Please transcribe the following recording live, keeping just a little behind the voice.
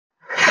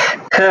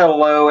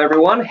Hello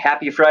everyone,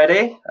 happy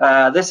Friday.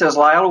 This is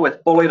Lyle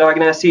with BullyDog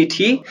and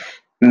SCT.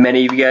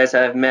 Many of you guys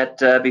have met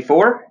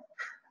before.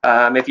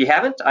 If you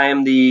haven't, I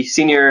am the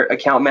Senior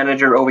Account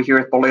Manager over here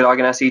at BullyDog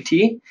and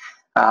SCT.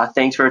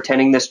 Thanks for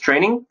attending this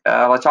training.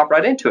 Let's hop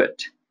right into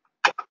it.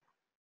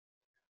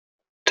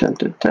 Dun,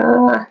 dun,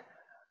 dun.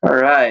 All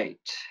right.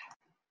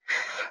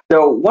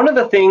 So one of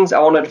the things I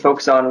wanted to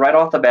focus on right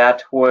off the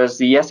bat was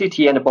the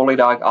SCT and the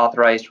BullyDog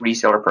Authorized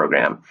Reseller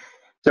Program.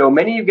 So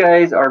many of you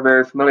guys are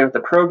very familiar with the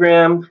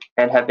program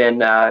and have been,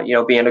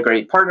 being a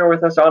great partner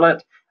with us on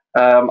it.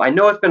 I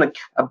know it's been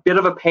a bit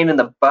of a pain in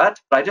the butt,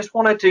 but I just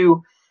wanted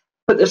to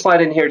put this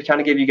slide in here to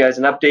kind of give you guys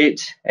an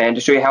update and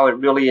to show you how it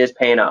really is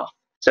paying off.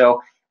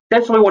 So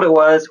essentially what it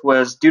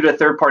was due to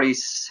third-party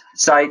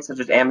sites such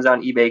as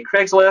Amazon, eBay,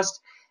 Craigslist,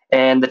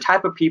 and the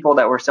type of people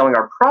that were selling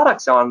our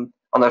products on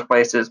those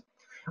places,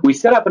 we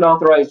set up an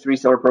authorized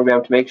reseller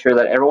program to make sure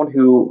that everyone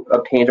who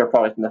obtains our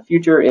product in the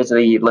future is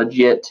a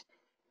legit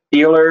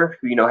dealer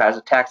who has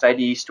a tax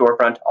ID,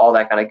 storefront, all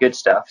that kind of good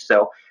stuff.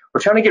 So we're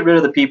trying to get rid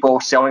of the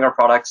people selling our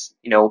products,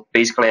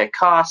 basically at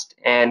cost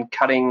and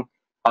cutting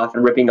off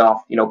and ripping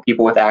off,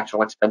 people with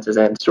actual expenses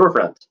and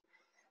storefronts.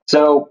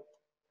 So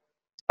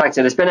like I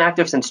said, it's been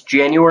active since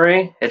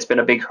January. It's been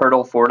a big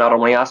hurdle for not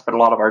only us, but a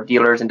lot of our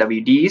dealers and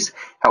WDs.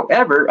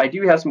 However, I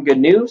do have some good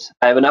news.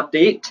 I have an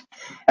update.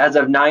 As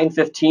of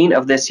 9/15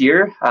 of this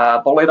year,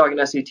 BullyDog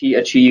and SCT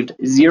achieved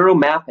 0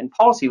 map and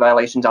policy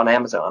violations on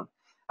Amazon.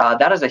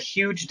 That is a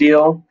huge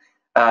deal.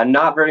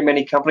 Not very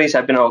many companies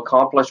have been able to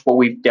accomplish what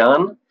we've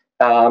done.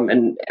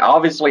 And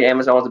obviously,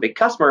 Amazon is a big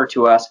customer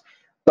to us,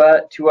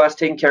 but to us,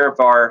 taking care of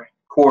our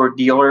core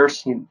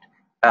dealers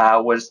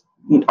was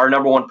our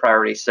 #1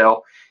 priority.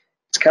 So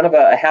it's kind of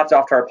a hats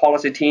off to our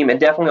policy team and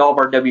definitely all of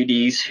our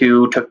WDs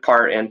who took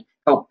part and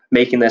helped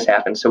making this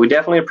happen. So we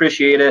definitely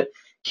appreciate it.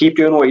 Keep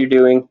doing what you're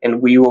doing,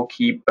 and we will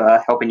keep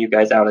helping you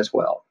guys out as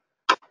well.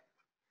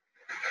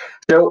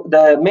 So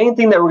the main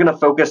thing that we're going to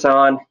focus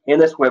on in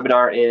this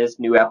webinar is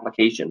new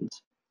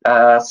applications.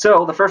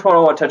 So the first one I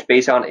want to touch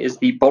base on is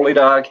the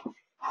BullyDog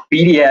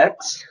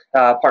BDX,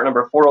 part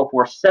number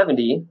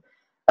 40470.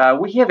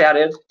 We have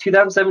added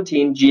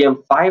 2017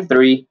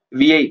 GM53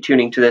 V8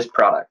 tuning to this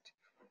product.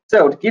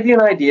 So to give you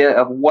an idea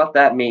of what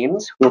that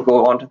means, we'll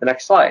go on to the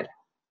next slide.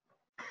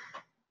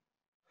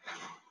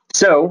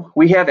 So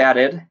we have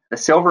added the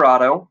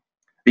Silverado,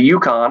 the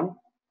Yukon,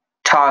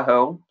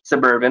 Tahoe,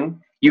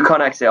 Suburban,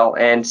 Yukon XL,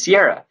 and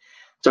Sierra.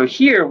 So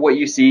here what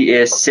you see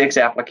is 6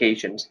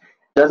 applications.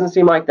 Doesn't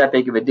seem like that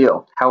big of a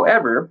deal.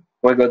 However,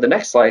 when we go to the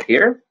next slide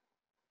here,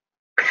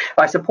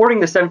 by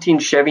supporting the 17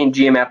 Chevy and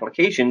GM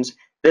applications,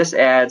 this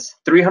adds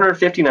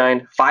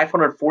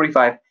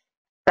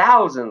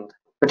 545,000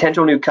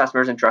 potential new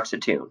customers and trucks to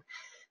tune.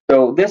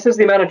 So this is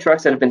the amount of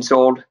trucks that have been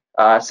sold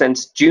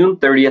since June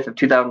 30th of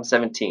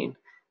 2017.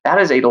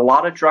 That is a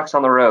lot of trucks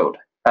on the road.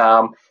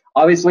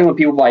 Obviously, when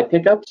people buy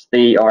pickups,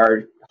 they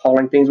are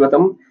hauling things with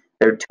them.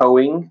 They're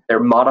towing, they're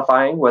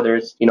modifying, whether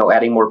it's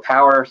adding more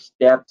power,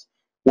 steps,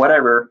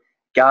 whatever.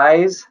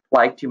 Guys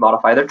like to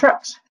modify their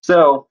trucks.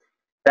 So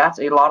that's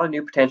a lot of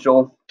new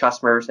potential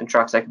customers and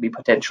trucks that could be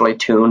potentially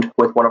tuned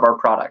with one of our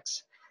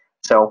products.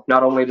 So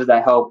not only does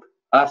that help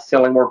us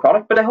selling more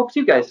product, but it helps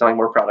you guys selling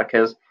more product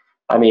because,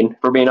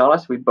 for being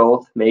honest, we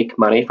both make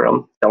money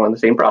from selling the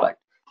same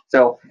product.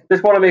 So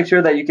just want to make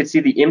sure that you can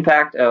see the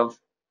impact of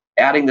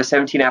adding the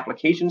 17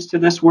 applications to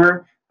this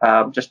were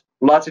just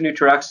lots of new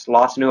trucks,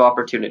 lots of new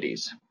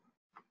opportunities.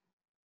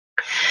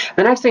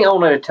 The next thing I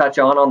wanted to touch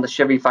on the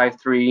Chevy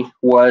 5.3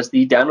 was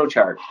the dyno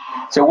chart.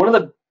 So one of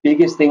the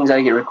biggest things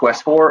I get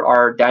requests for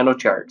are dyno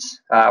charts,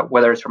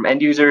 whether it's from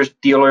end users,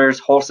 dealers,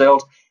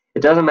 wholesales.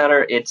 It doesn't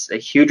matter. It's a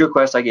huge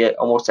request I get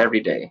almost every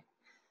day.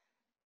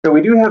 So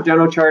we do have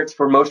dyno charts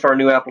for most of our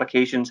new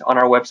applications on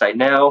our website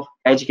now.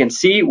 As you can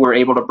see, we're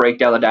able to break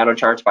down the dyno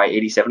charts by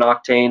 87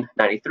 octane,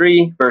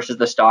 93 versus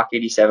the stock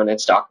 87 and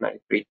stock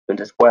 93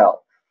 tunes as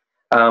well.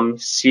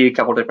 See a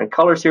couple different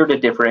colors here to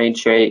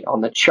differentiate on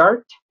the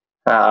chart.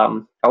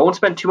 I won't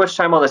spend too much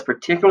time on this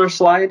particular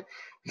slide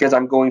because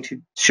I'm going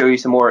to show you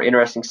some more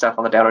interesting stuff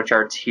on the dyno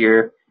charts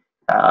here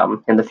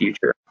in the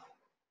future.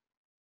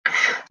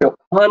 So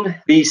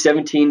on the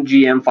 17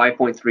 GM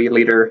 5.3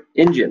 liter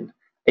engine,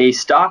 a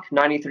stock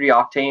 93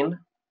 octane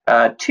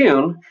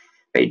tune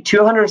made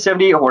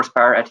 278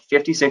 horsepower at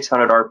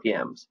 5,600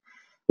 RPMs.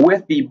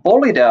 With the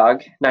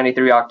BullyDog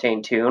 93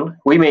 octane tune,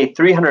 we made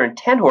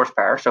 310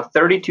 horsepower, so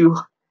 32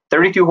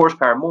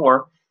 horsepower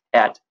more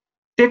at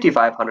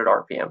 5,500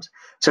 RPMs.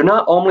 So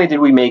not only did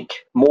we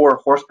make more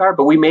horsepower,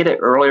 but we made it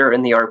earlier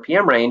in the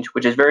RPM range,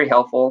 which is very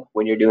helpful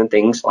when you're doing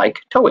things like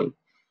towing.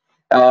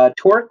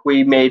 Torque,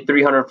 we made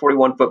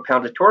 341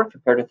 foot-pounds of torque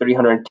compared to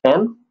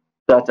 310.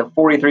 So that's a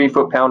 43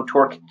 foot-pound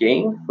torque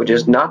gain, which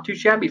is not too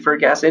shabby for a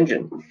gas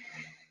engine.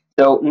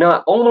 So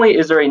not only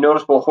is there a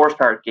noticeable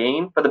horsepower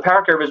gain, but the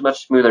power curve is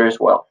much smoother as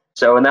well.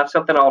 So, and that's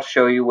something I'll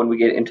show you when we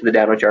get into the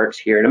dyno charts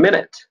here in a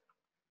minute.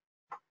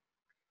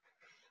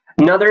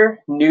 Another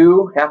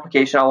new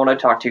application I want to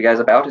talk to you guys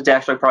about, it's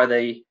actually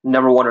probably the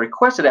 #1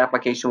 requested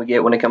application we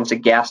get when it comes to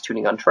gas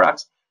tuning on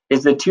trucks,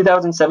 is the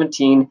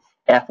 2017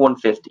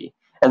 F-150.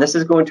 And this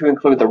is going to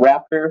include the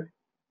Raptor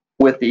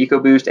with the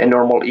EcoBoost and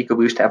normal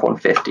EcoBoost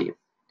F-150.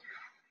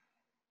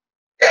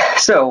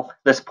 So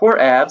the support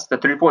adds the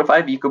 3.5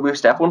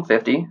 EcoBoost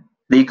F-150,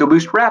 the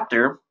EcoBoost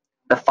Raptor,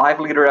 the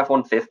 5-liter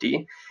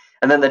F-150,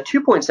 and then the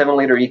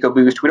 2.7-liter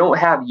EcoBoost we don't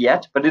have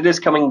yet, but it is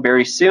coming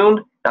very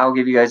soon. I'll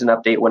give you guys an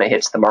update when it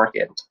hits the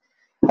market.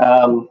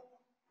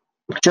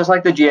 Just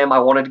like the GM, I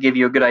wanted to give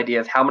you a good idea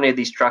of how many of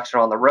these trucks are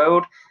on the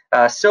road.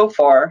 So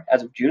far,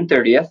 as of June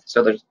 30th,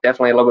 so there's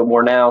definitely a little bit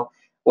more now,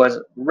 was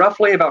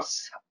roughly about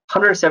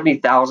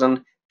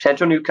 170,000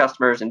 potential new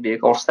customers and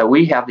vehicles that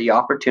we have the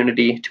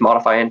opportunity to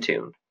modify and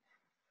tune.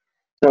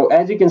 So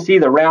as you can see,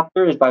 the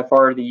Raptor is by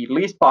far the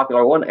least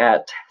popular one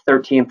at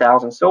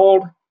 13,000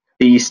 sold.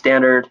 The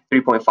standard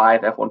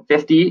 3.5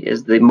 F-150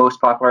 is the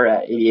most popular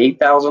at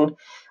 88,000,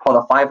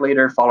 while the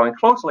 5-liter following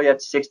closely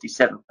at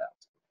 67,000.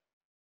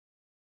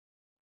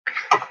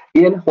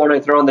 Again, want to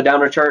throw in the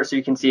downer chart so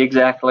you can see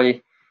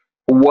exactly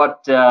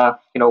what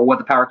what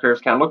the power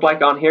curves kind of look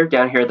like on here.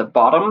 Down here at the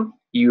bottom,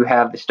 you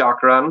have the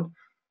stock run,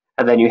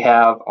 and then you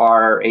have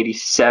our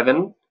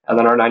 87, and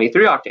then our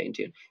 93 octane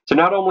tune. So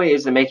not only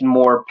is it making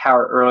more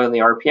power early in the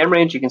RPM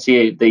range, you can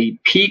see the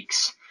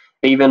peaks,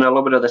 even a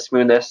little bit of the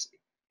smoothness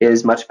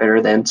is much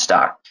better than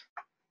stock.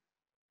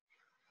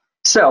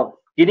 So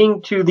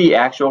getting to the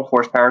actual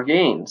horsepower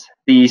gains,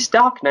 the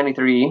stock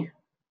 93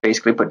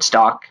 basically put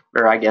stock,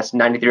 or I guess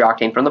 93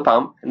 octane from the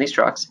pump in these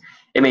trucks.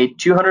 It made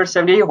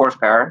 278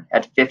 horsepower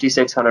at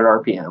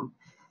 5,600 RPM.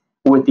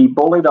 With the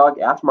BullyDog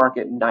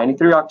aftermarket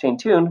 93 octane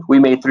tune, we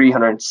made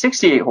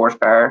 368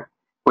 horsepower,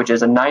 which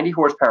is a 90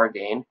 horsepower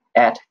gain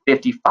at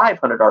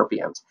 5,500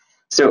 RPMs.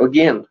 So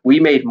again, we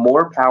made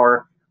more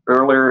power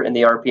earlier in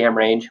the RPM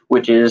range,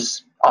 which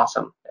is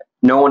awesome.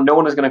 No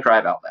one is going to cry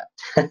about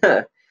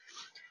that.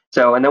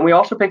 And then we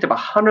also picked up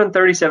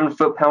 137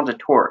 foot-pounds of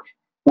torque,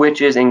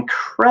 which is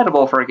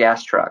incredible for a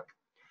gas truck.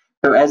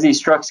 So as these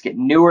trucks get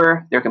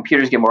newer, their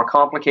computers get more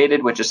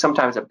complicated, which is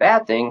sometimes a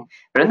bad thing,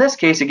 but in this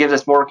case, it gives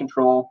us more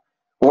control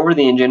over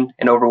the engine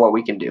and over what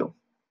we can do.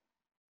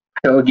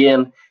 So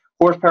again,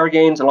 horsepower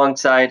gains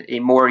alongside a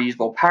more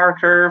usable power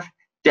curve,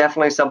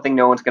 definitely something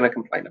no one's going to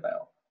complain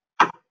about.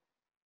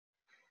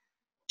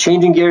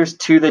 Changing gears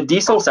to the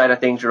diesel side of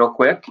things real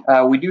quick,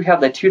 we do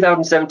have the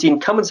 2017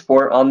 Cummins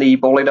Sport on the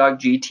BullyDog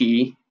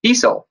GT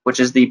diesel, which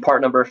is the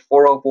part number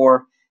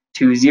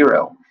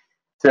 40420.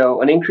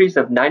 So an increase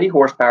of 90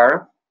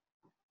 horsepower,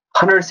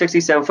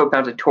 167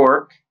 foot-pounds of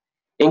torque,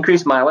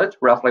 increased mileage,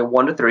 roughly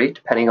 1 to 3,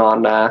 depending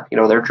on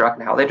their truck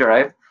and how they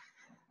drive,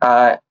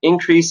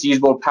 increased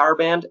usable power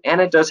band, and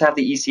it does have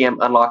the ECM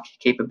unlock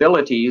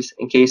capabilities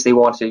in case they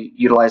want to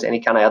utilize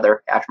any kind of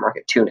other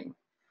aftermarket tuning.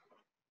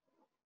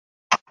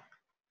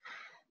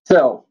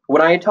 So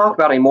when I talk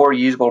about a more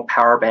usable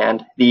power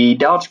band, the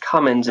Dodge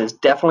Cummins is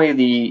definitely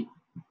the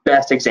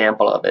best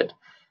example of it.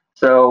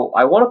 So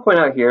I want to point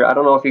out here, I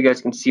don't know if you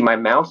guys can see my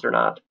mouse or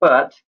not,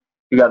 but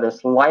you got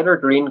this lighter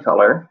green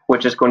color,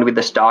 which is going to be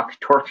the stock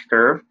torque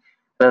curve.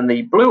 Then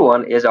the blue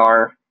one is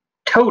our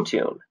toe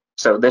tune.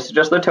 So this is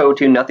just the toe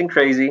tune, nothing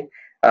crazy.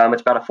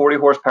 It's about a 40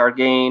 horsepower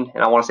gain,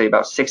 and I want to say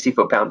about 60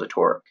 foot-pounds of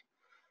torque.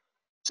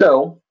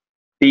 So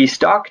the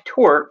stock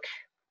torque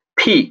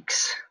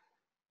peaks.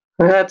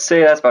 Let's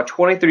say that's about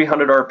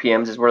 2,300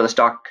 RPMs is where the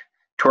stock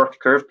torque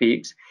curve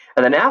peaks.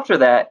 And then after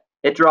that,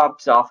 it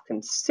drops off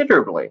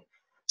considerably.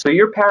 So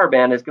your power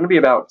band is going to be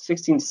about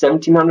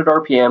 1,700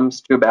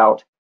 RPMs to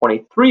about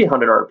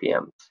 2,300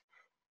 RPMs.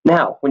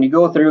 Now, when you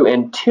go through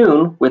and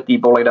tune with the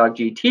BullyDog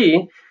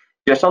GT,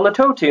 just on the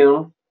toe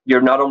tune,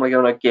 you're not only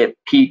going to get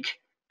peak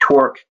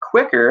torque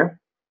quicker,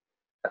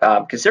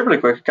 considerably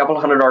quicker, a couple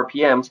hundred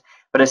RPMs,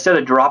 but instead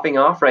of dropping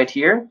off right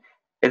here,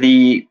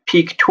 the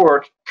peak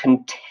torque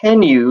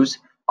continues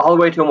all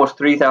the way to almost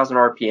 3,000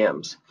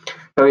 RPMs.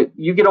 So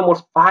you get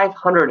almost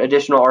 500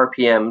 additional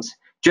RPMs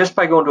just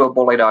by going to a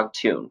BullyDog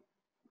tune.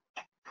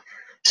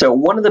 So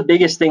one of the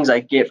biggest things I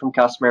get from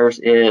customers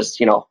is,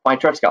 my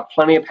truck's got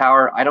plenty of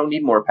power, I don't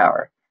need more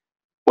power.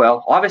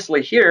 Well,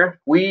 obviously here,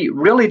 we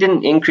really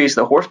didn't increase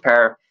the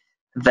horsepower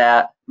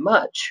that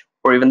much,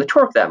 or even the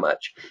torque that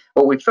much.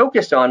 What we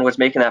focused on was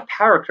making that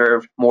power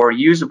curve more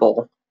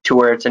usable to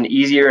where it's an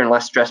easier and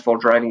less stressful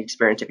driving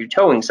experience if you're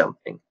towing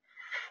something.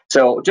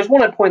 So just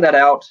want to point that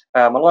out.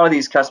 A lot of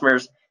these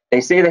customers,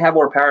 they say they have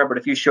more power, but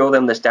if you show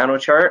them this download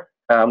chart,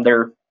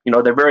 they're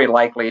very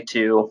likely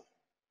to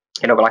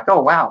be like,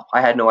 oh wow,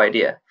 I had no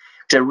idea.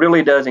 Because it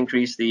really does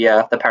increase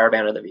the power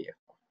band of the vehicle.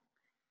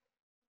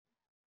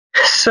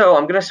 So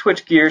I'm going to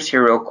switch gears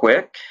here real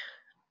quick.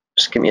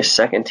 Just give me a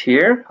second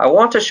here. I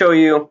want to show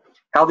you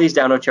how these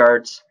download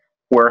charts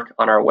work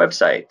on our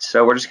website.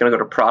 So we're just going to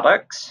go to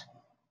products.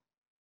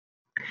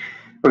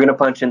 We're going to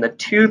punch in the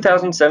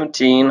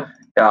 2017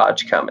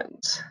 Dodge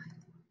Cummins.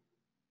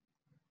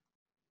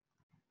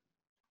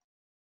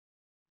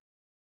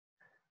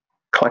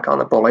 Click on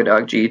the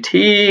BullyDog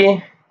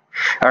GT.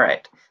 All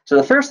right. So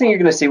the first thing you're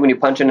going to see when you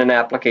punch in an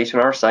application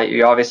on our site,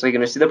 you're obviously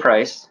going to see the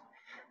price.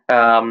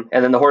 and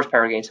then the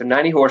horsepower gain. So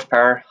 90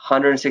 horsepower,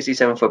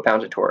 167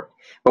 foot-pounds of torque.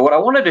 But what I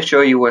wanted to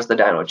show you was the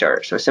dyno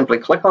chart. So simply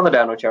click on the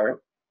dyno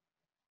chart.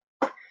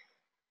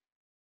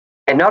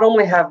 And not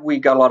only have we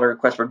got a lot of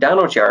requests for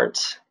dyno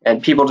charts,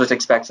 and people just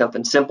expect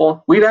something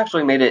simple, we've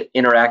actually made it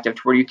interactive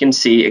to where you can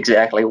see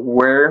exactly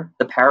where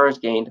the power is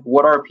gained,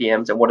 what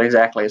RPMs, and what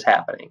exactly is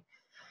happening.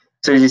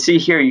 So as you see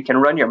here, you can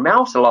run your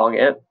mouse along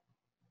it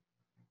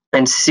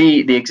and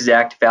see the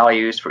exact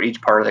values for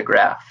each part of the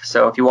graph.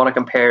 So if you want to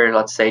compare,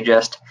 let's say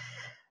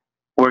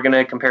we're going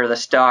to compare the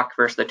stock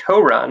versus the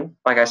tow run.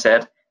 Like I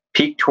said,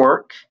 peak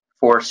torque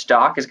for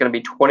stock is going to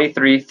be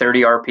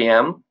 2330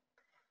 RPM,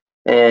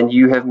 and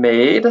you have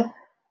made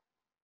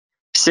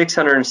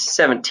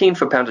 617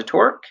 foot-pounds of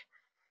torque.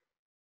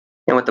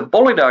 And with the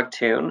BullyDog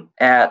tune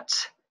at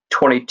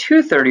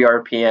 2230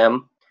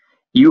 RPM,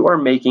 you are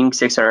making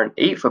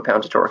 608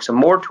 foot-pounds of torque, so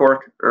more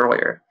torque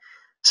earlier.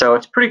 So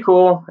it's pretty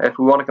cool if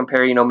we want to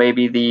compare,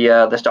 maybe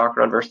the stock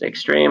run versus the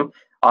extreme.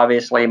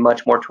 Obviously,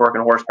 much more torque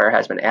and horsepower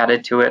has been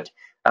added to it.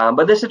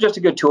 But this is just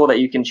a good tool that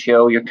you can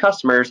show your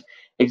customers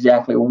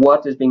exactly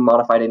what is being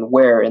modified and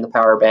where in the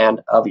power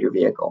band of your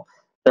vehicle.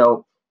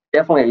 So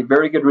definitely a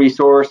very good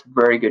resource,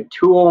 very good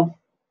tool.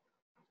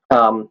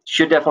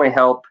 Should definitely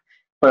help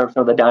clear up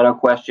some of the dyno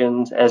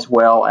questions, as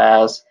well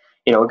as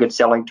a good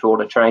selling tool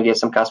to try and get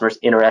some customers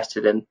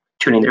interested in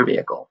tuning their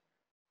vehicle.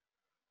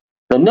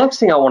 The next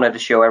thing I wanted to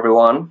show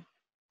everyone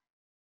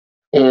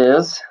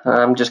is,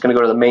 I'm just going to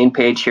go to the main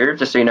page here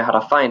just so you know how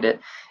to find it,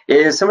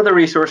 is some of the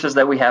resources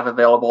that we have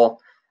available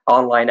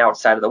online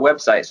outside of the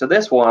website. So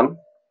this one,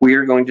 we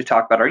are going to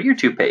talk about our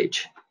YouTube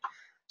page.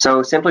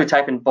 So simply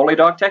type in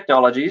BullyDog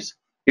Technologies.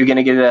 You're going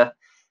to get a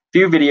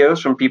few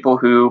videos from people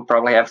who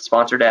probably have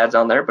sponsored ads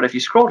on there, but if you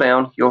scroll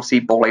down, you'll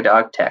see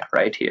BullyDog Tech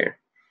right here.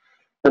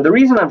 So the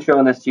reason I'm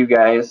showing this to you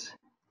guys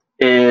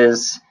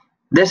is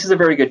this is a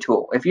very good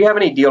tool. If you have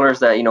any dealers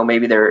that,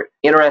 maybe they're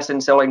interested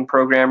in selling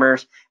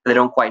programmers, but they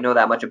don't quite know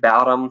that much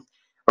about them,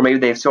 or maybe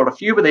they've sold a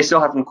few, but they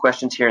still have some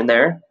questions here and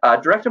there,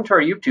 direct them to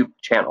our YouTube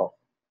channel.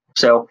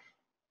 So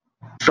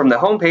from the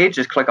home page,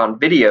 just click on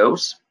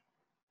videos,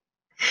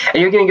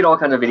 and you're going to get all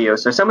kinds of videos.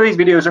 So some of these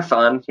videos are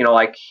fun,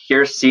 like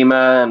here's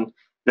SEMA and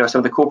some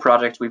of the cool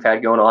projects we've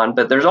had going on,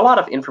 but there's a lot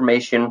of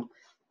information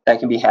that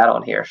can be had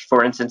on here.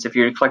 For instance, if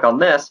you click on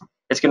this,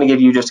 it's going to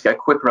give you just a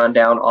quick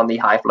rundown on the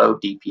high flow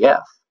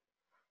DPF.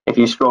 If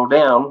you scroll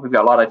down, we've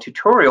got a lot of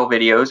tutorial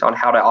videos on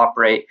how to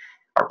operate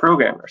our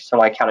programmers. So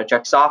like how to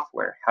check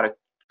software, how to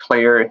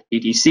clear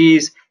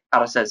DTCs, how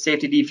to set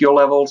safety defuel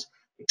levels,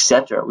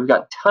 etc. We've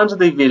got tons of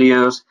these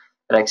videos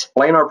that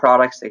explain our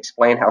products,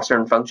 explain how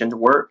certain functions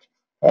work,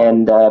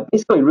 and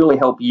basically really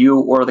help you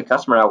or the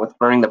customer out with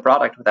learning the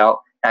product without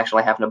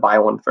actually having to buy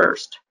one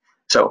first.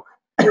 So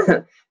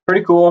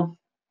pretty cool.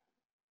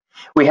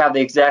 We have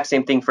the exact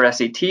same thing for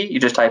SET. You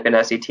just type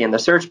in SET in the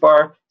search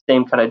bar,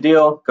 same kind of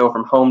deal, go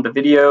from home to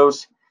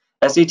videos.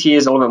 SET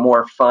is a little bit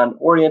more fun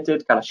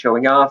oriented, kind of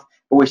showing off,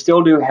 but we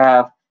still do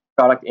have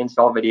product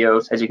install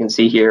videos, as you can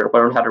see here,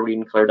 learn how to read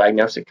and clear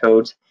diagnostic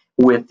codes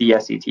with the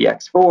SET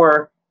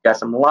X4, got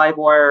some live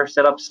wire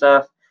setup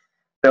stuff.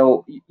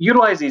 So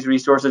utilize these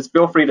resources.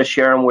 Feel free to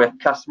share them with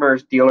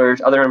customers,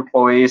 dealers, other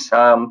employees.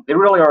 They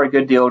really are a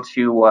good deal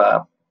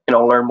to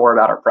learn more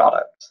about our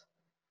products.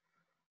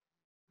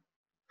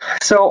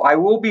 So I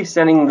will be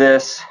sending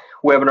this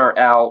webinar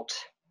out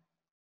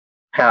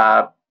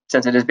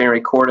since it is being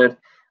recorded.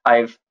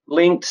 I've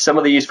linked some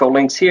of the useful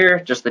links here,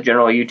 just the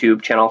general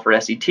YouTube channel for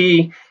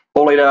SET,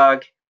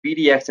 BullyDog,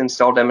 BDX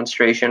install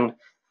demonstration,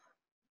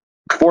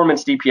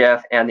 performance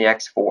DPF, and the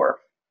X4.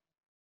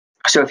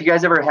 So if you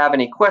guys ever have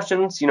any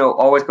questions,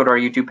 always go to our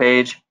YouTube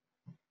page.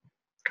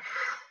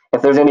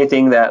 If there's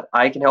anything that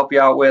I can help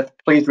you out with,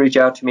 please reach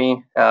out to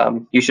me.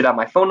 You should have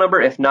my phone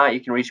number. If not,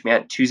 you can reach me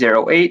at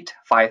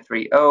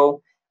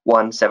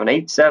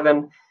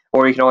 208-530-1787,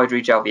 or you can always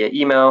reach out via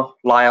email,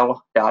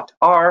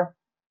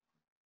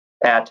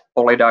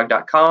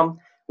 lyle.r@bullydog.com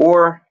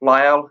or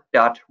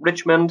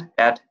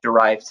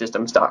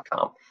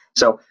lyle.richmond@derivesystems.com.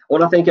 So I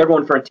want to thank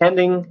everyone for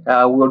attending.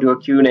 We'll do a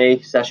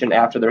Q&A session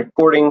after the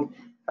recording.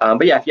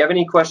 But yeah, if you have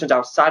any questions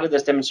outside of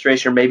this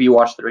demonstration, or maybe you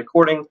watch the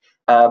recording,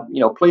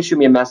 please shoot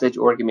me a message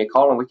or give me a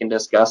call and we can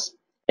discuss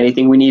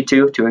anything we need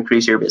to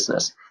increase your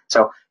business.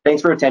 So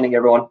thanks for attending,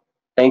 everyone.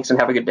 Thanks and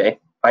have a good day.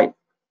 Bye.